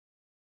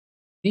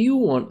Do you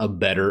want a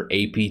better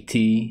APT?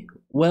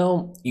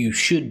 Well, you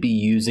should be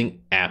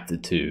using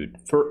Aptitude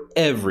for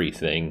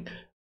everything.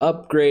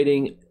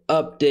 Upgrading,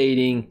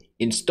 updating,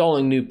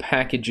 installing new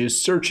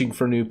packages, searching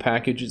for new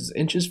packages,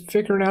 and just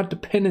figuring out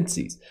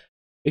dependencies.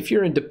 If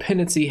you're in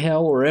dependency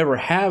hell or ever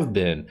have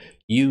been,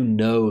 you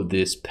know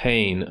this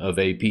pain of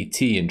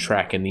APT and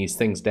tracking these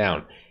things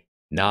down.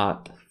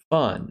 Not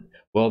fun.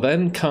 Well,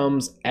 then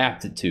comes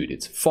Aptitude.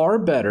 It's far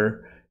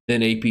better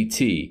than APT.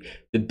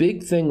 The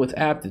big thing with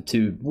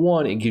Aptitude,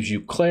 one, it gives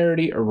you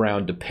clarity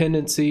around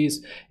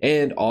dependencies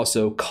and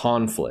also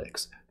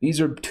conflicts. These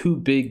are two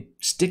big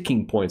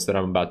sticking points that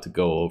I'm about to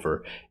go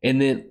over.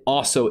 And then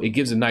also it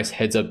gives a nice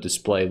heads up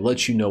display,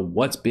 lets you know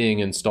what's being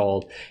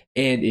installed,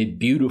 and it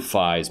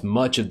beautifies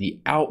much of the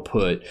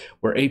output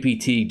where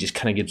APT just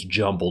kind of gets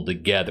jumbled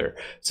together.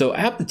 So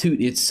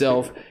Aptitude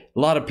itself, a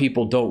lot of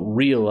people don't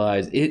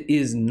realize it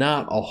is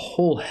not a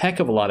whole heck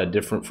of a lot of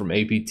different from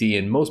APT,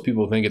 and most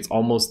people think it's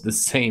almost the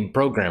same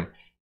program.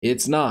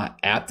 It's not.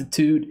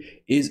 Aptitude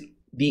is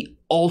the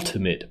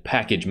ultimate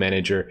package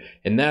manager,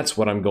 and that's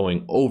what I'm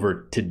going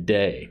over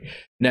today.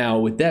 Now,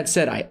 with that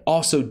said, I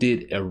also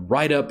did a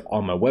write-up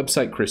on my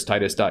website,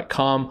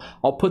 christitus.com.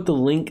 I'll put the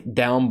link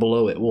down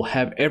below. It will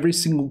have every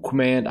single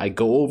command I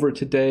go over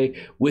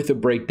today with a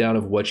breakdown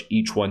of what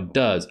each one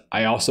does.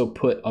 I also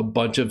put a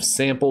bunch of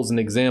samples and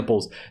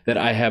examples that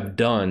I have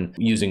done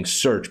using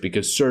search,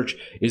 because search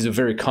is a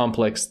very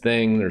complex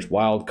thing. There's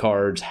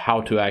wildcards,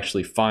 how to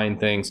actually find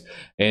things,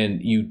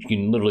 and you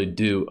can literally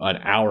do an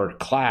hour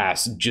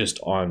class just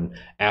on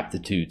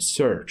Aptitude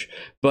search.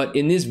 But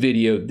in this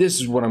video,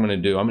 this is what I'm going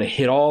to do. I'm going to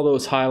hit all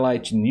those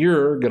highlights, and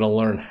you're going to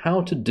learn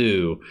how to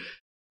do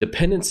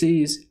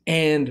dependencies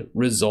and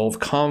resolve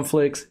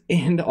conflicts,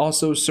 and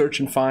also search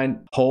and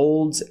find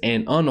holds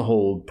and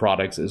unhold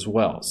products as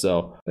well.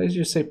 So let's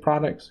just say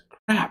products,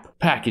 crap,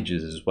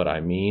 packages is what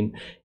I mean.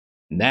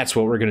 And that's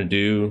what we're going to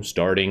do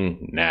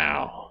starting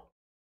now.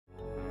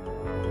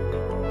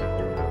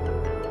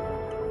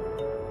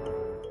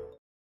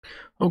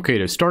 Okay,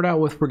 to start out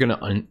with, we're going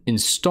to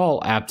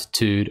install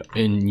Aptitude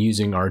in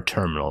using our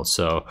terminal.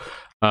 So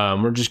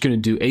we're just going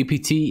to do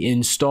apt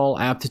install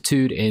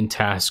aptitude and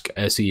task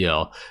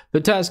SEL.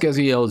 The task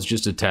SEL is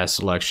just a task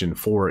selection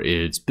for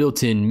its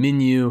built-in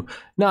menu.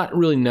 Not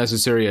really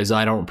necessary, as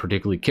I don't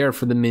particularly care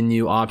for the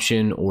menu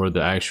option or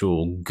the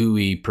actual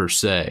GUI per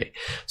se.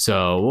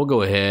 So we'll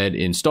go ahead,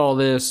 install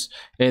this,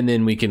 and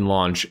then we can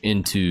launch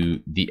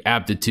into the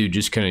Aptitude,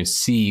 just kind of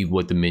see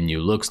what the menu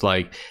looks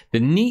like. The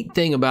neat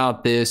thing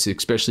about this,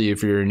 especially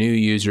if you're a new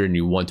user and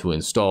you want to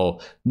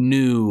install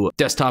new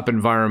desktop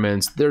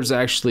environments, there's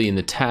actually in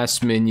the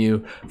task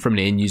menu, from an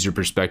end user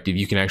perspective,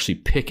 you can actually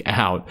pick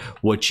out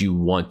what you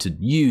want to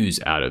use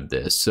out of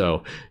this.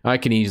 So I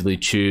can easily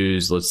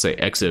choose, let's say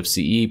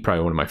XFCE,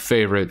 probably one of my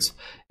favorites,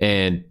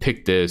 and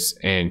pick this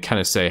and kind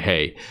of say,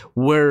 hey,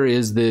 where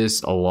is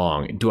this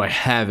along? Do I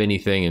have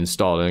anything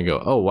installed? And I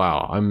go, oh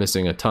wow, I'm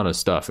missing a ton of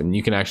stuff. And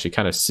you can actually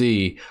kind of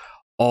see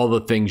all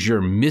the things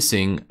you're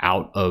missing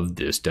out of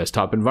this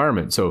desktop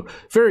environment. So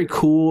very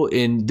cool.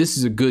 And this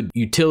is a good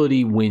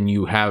utility when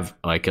you have,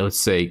 like, let's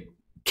say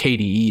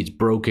KDE is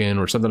broken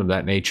or something of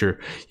that nature.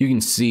 You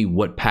can see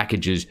what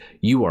packages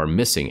you are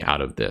missing out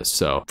of this.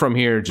 So from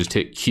here, just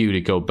hit Q to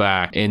go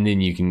back, and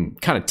then you can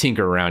kind of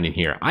tinker around in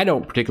here. I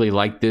don't particularly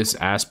like this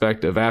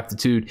aspect of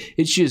Aptitude.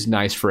 It's just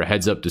nice for a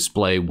heads up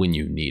display when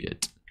you need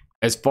it.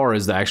 As far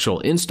as the actual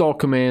install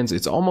commands,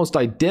 it's almost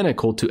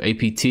identical to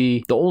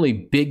APT. The only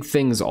big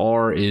things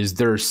is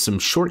there's some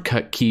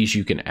shortcut keys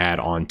you can add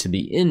on to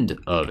the end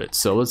of it.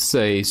 So let's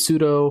say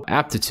sudo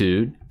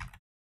aptitude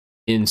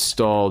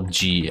install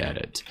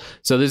gedit.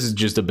 So this is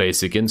just a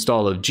basic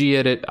install of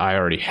gedit. I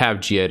already have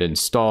gedit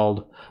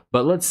installed,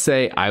 but let's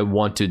say I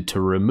wanted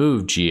to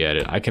remove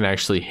gedit. I can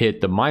actually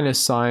hit the minus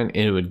sign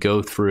and it would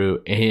go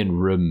through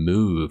and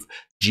remove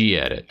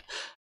gedit.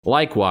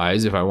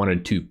 Likewise, if I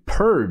wanted to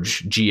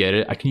purge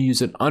gedit, I can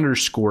use an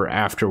underscore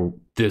after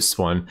this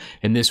one,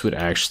 and this would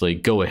actually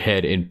go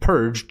ahead and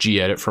purge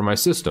gedit from my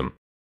system.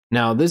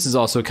 Now, this is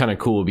also kind of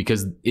cool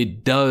because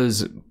it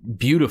does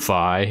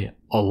beautify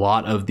a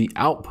lot of the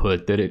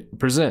output that it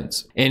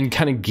presents and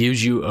kind of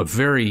gives you a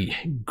very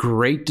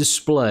great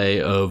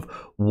display of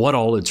what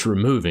all it's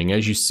removing.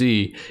 As you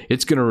see,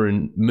 it's going to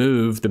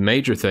remove, the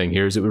major thing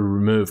here is it will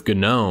remove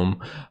GNOME,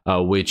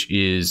 which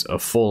is a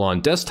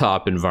full-on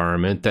desktop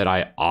environment that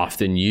I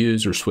often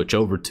use or switch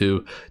over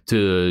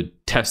to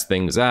test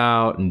things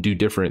out and do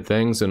different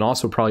things, and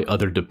also probably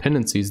other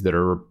dependencies that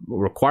are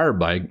required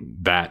by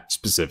that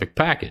specific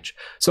package.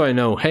 So I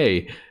know,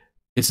 hey,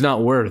 it's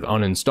not worth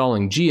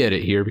uninstalling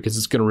gedit here because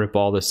it's going to rip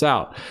all this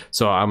out.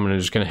 So I'm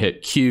just going to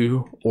hit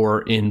Q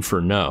or N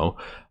for no,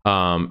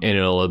 and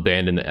it'll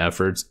abandon the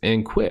efforts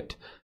and quit.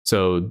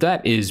 So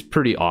that is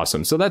pretty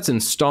awesome. So that's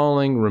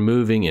installing,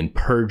 removing, and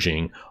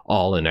purging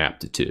all in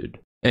Aptitude.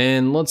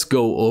 And let's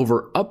go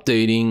over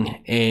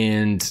updating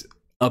and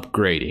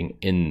upgrading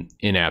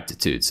in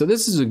Aptitude. So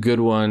this is a good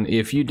one.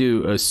 If you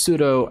do a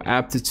sudo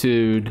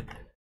aptitude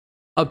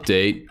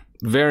update,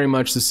 very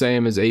much the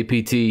same as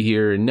APT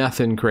here,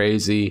 nothing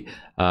crazy.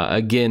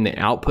 Again, the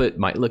output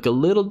might look a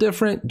little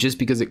different just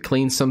because it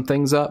cleans some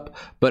things up,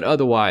 but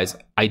otherwise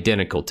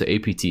identical to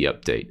apt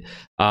update.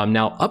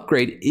 Now,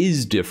 upgrade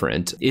is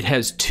different. It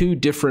has two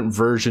different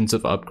versions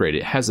of upgrade.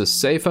 It has a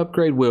safe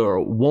upgrade where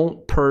it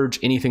won't purge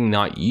anything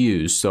not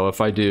used. So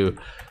if I do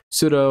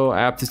sudo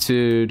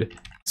aptitude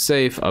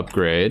safe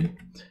upgrade,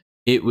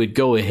 it would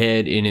go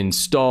ahead and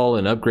install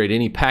and upgrade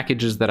any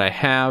packages that I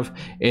have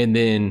and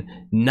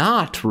then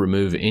not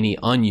remove any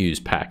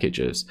unused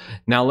packages.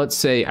 Now, let's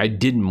say I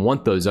didn't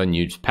want those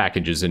unused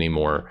packages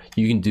anymore.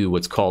 You can do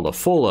what's called a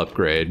full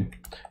upgrade,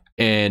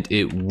 and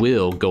it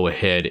will go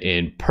ahead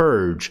and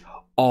purge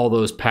all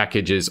those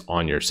packages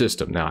on your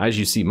system. Now, as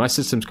you see, my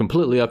system's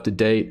completely up to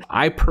date.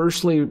 I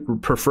personally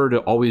prefer to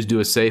always do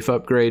a safe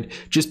upgrade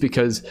just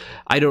because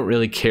I don't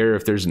really care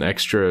if there's an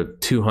extra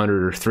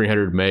 200 or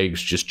 300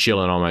 megs just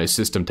chilling on my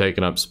system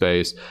taking up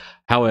space.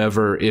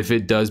 However, if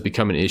it does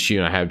become an issue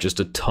and I have just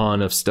a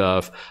ton of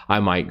stuff,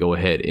 I might go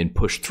ahead and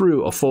push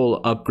through a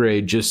full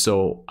upgrade just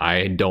so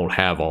I don't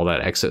have all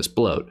that excess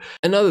bloat.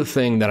 Another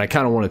thing that I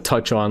kind of want to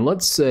touch on,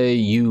 let's say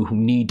you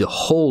need to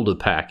hold a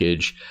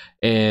package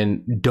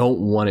and don't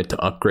want it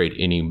to upgrade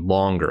any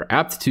longer.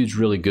 Aptitude's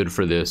really good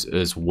for this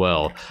as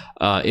well.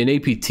 In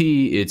APT,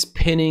 it's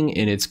pinning,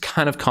 and it's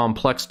kind of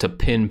complex to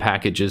pin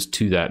packages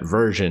to that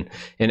version.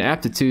 In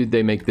Aptitude,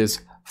 they make this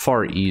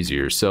far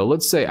easier. So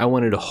let's say I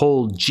wanted to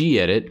hold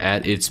gedit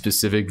at its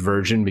specific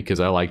version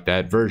because I like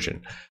that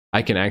version.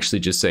 I can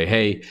actually just say,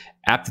 hey,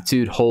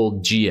 aptitude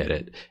hold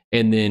gedit.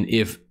 And then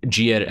if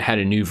gedit had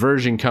a new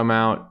version come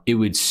out, it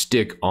would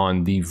stick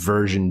on the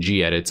version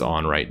gedit's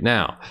on right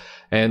now.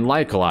 And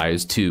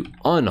likewise, to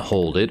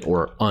unhold it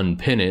or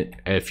unpin it,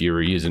 if you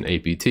were using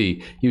apt,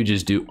 you would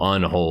just do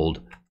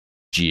unhold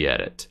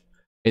gedit.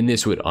 And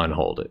this would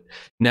unhold it.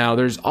 Now,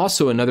 there's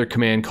also another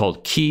command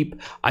called keep.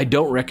 I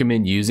don't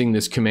recommend using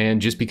this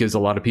command just because a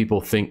lot of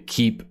people think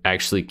keep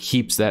actually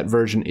keeps that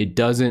version. It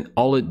doesn't.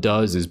 All it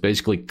does is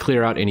basically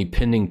clear out any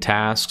pending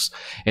tasks.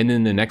 And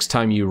then the next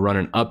time you run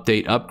an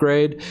update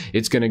upgrade,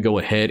 it's going to go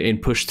ahead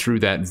and push through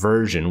that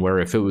version, where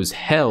if it was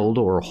held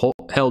or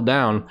held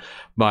down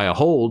by a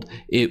hold,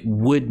 it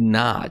would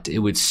not. It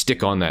would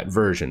stick on that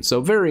version.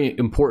 So very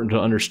important to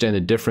understand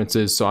the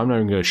differences. So I'm not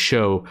even going to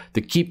show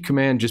the keep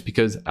command just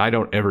because I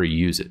don't ever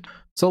use it.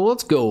 So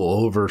let's go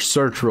over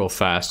search real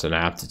fast in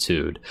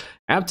Aptitude.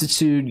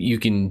 Aptitude, you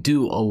can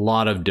do a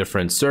lot of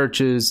different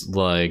searches.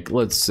 Like,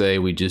 let's say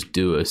we just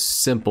do a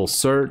simple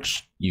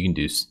search. You can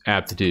do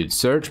aptitude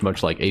search,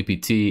 much like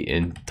apt,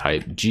 and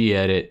type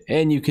gedit,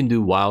 and you can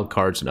do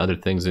wildcards and other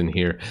things in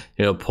here.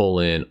 It'll pull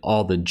in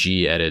all the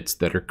gedits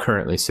that are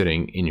currently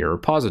sitting in your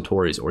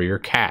repositories or your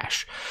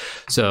cache.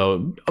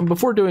 So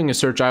before doing a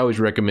search, I always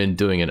recommend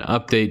doing an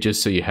update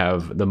just so you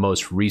have the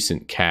most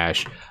recent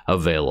cache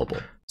available.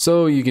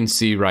 So you can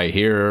see right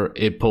here,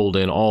 it pulled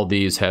in all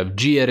these have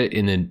gedit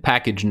and then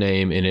package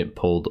name, and it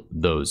pulled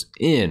those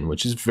in,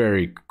 which is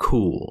very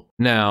cool.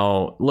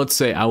 Now, let's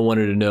say I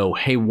wanted to know,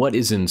 hey, what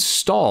is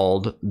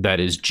installed that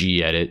is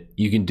gedit?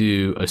 You can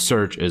do a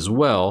search as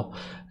well,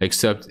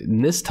 except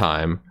in this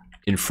time,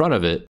 in front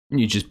of it,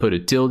 you just put a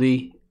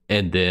tilde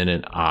and then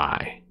an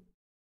I.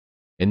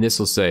 And this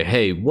will say,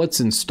 hey, what's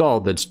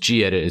installed that's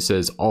gedit? It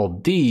says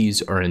all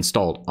these are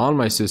installed on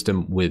my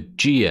system with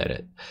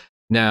gedit.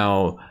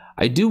 Now,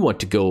 I do want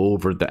to go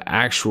over the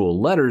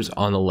actual letters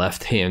on the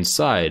left-hand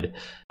side.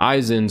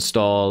 I's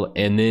install,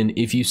 and then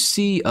if you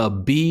see a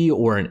B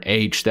or an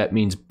H, that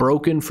means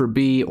broken for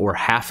B or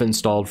half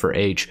installed for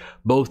H.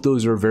 Both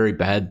those are very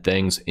bad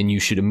things, and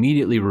you should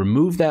immediately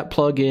remove that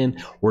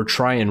plugin or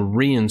try and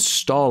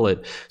reinstall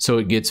it so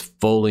it gets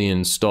fully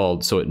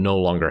installed, so it no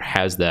longer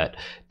has that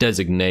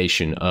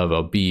designation of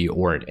a B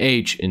or an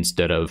H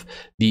instead of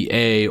the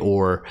A,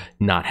 or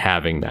not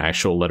having the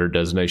actual letter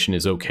designation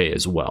is okay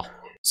as well.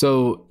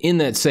 So in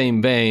that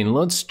same vein,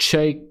 let's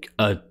check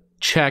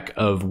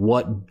of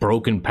what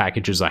broken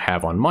packages I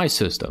have on my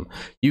system.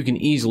 You can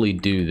easily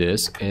do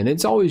this, and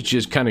it's always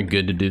just kind of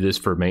good to do this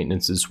for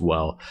maintenance as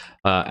well.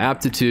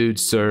 Aptitude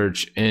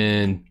search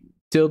and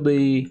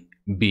tilde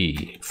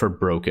B for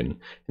broken.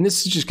 And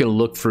this is just going to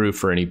look through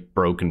for any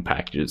broken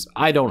packages.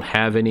 I don't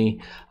have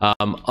any.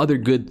 Other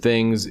good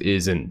things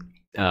is in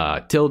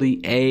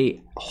tilde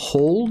A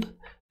hold.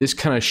 This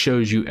kind of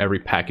shows you every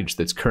package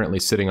that's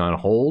currently sitting on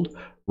hold.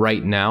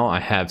 Right now, I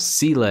have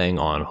clang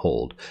on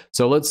hold.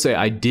 So let's say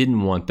I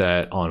didn't want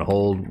that on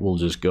hold. We'll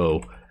just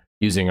go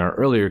using our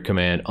earlier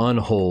command,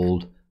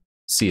 unhold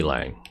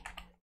clang.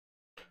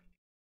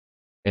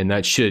 And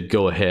that should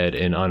go ahead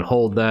and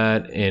unhold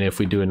that. And if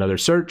we do another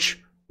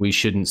search, we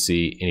shouldn't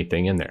see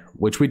anything in there,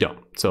 which we don't.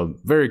 So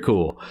very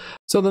cool.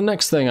 So the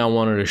next thing I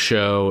wanted to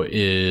show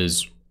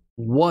is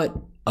what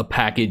a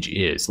package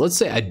is. Let's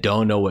say I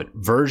don't know what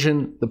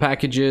version the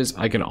package is.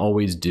 I can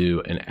always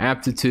do an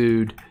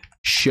aptitude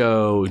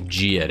show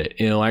gedit.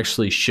 It'll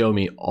actually show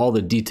me all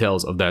the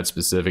details of that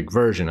specific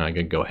version. I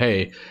can go,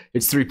 hey,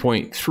 it's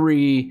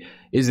 3.3.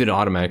 Is it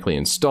automatically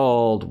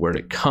installed? Where'd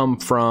it come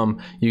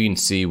from? You can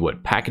see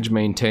what package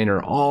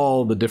maintainer,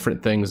 all the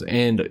different things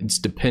and its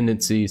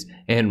dependencies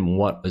and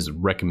what is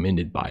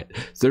recommended by it.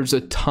 So there's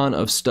a ton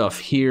of stuff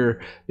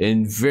here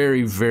and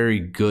very, very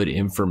good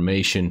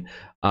information.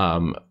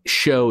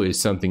 Show is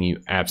something you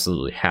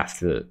absolutely have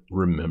to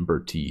remember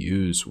to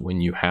use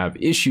when you have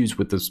issues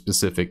with a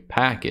specific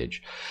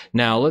package.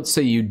 Now, let's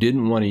say you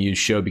didn't want to use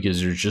show because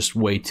there's just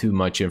way too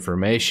much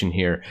information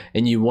here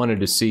and you wanted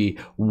to see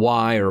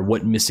why or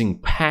what missing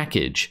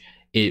package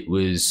it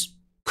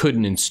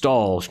couldn't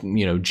install,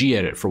 you know,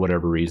 gedit for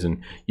whatever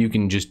reason. You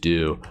can just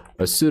do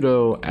a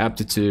sudo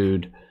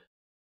aptitude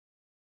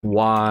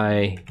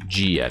why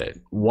gedit.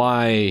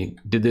 Why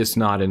did this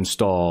not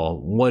install?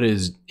 What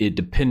is it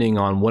depending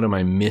on? What am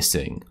I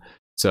missing?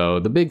 So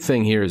the big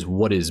thing here is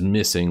what is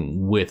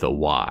missing with a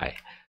why.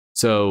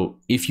 So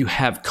if you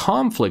have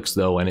conflicts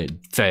though and it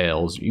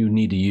fails, you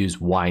need to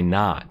use why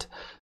not.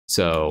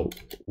 So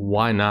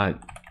why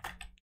not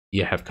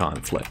you have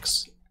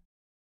conflicts,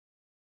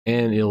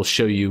 and it'll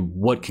show you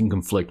what can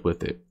conflict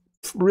with it.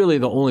 Really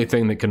the only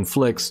thing that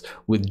conflicts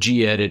with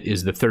gedit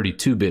is the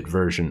 32-bit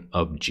version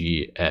of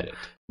gedit.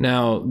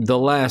 Now, the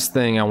last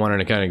thing I wanted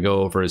to kind of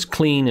go over is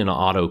clean and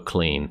auto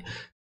clean.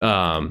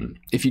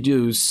 If you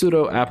do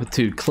sudo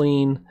aptitude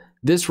clean,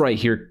 this right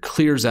here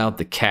clears out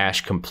the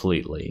cache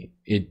completely.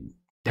 It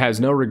has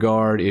no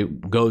regard.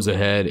 It goes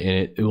ahead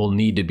and it will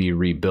need to be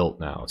rebuilt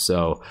now.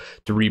 So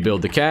to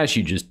rebuild the cache,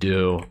 you just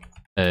do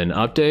an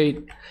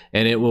update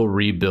and it will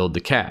rebuild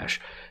the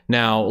cache.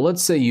 Now,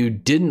 let's say you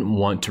didn't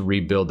want to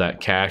rebuild that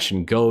cache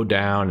and go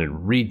down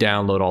and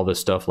re-download all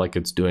this stuff like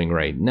it's doing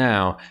right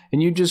now,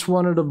 and you just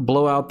wanted to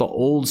blow out the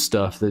old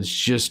stuff that's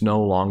just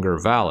no longer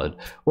valid.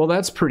 Well,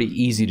 that's pretty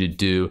easy to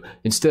do.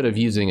 Instead of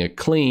using a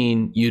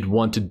clean, you'd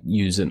want to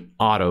use an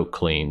auto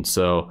clean.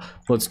 So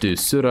let's do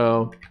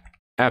sudo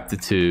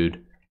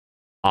aptitude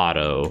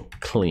auto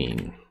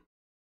clean.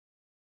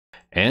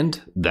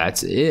 And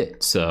that's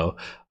it. So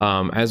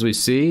as we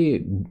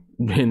see,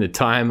 in the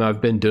time I've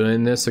been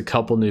doing this, a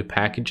couple new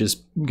packages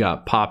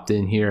got popped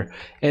in here,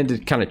 and to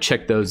kind of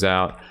check those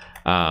out,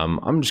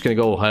 I'm just going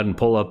to go ahead and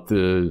pull up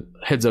the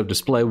heads up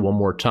display one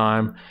more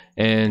time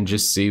and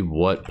just see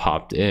what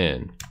popped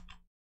in.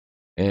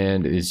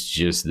 And it's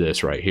just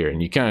this right here,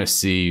 and you kind of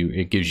see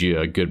it gives you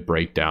a good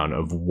breakdown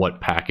of what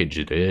package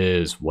it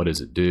is, what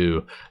does it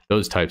do,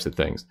 those types of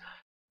things.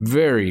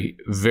 Very,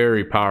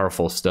 very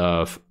powerful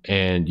stuff,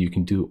 and you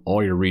can do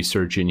all your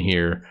research in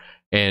here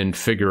and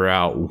figure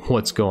out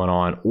what's going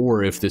on,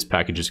 or if this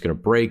package is going to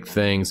break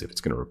things, if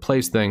it's going to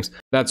replace things.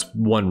 That's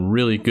one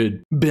really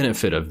good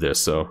benefit of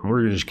this. So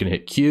we're just going to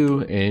hit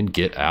Q and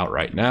get out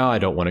right now. I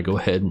don't want to go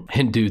ahead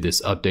and do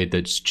this update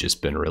that's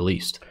just been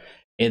released.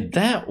 And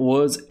that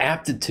was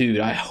Aptitude.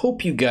 I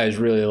hope you guys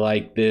really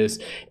like this.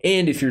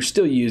 And if you're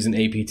still using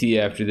APT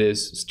after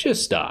this,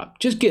 just stop.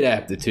 Just get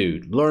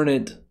Aptitude. Learn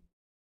it,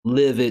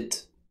 live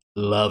it,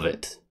 love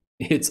it.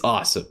 It's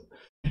awesome.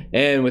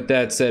 And with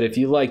that said, if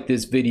you like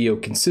this video,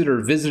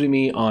 consider visiting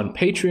me on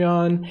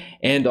Patreon,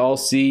 and I'll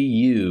see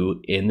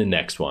you in the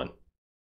next one.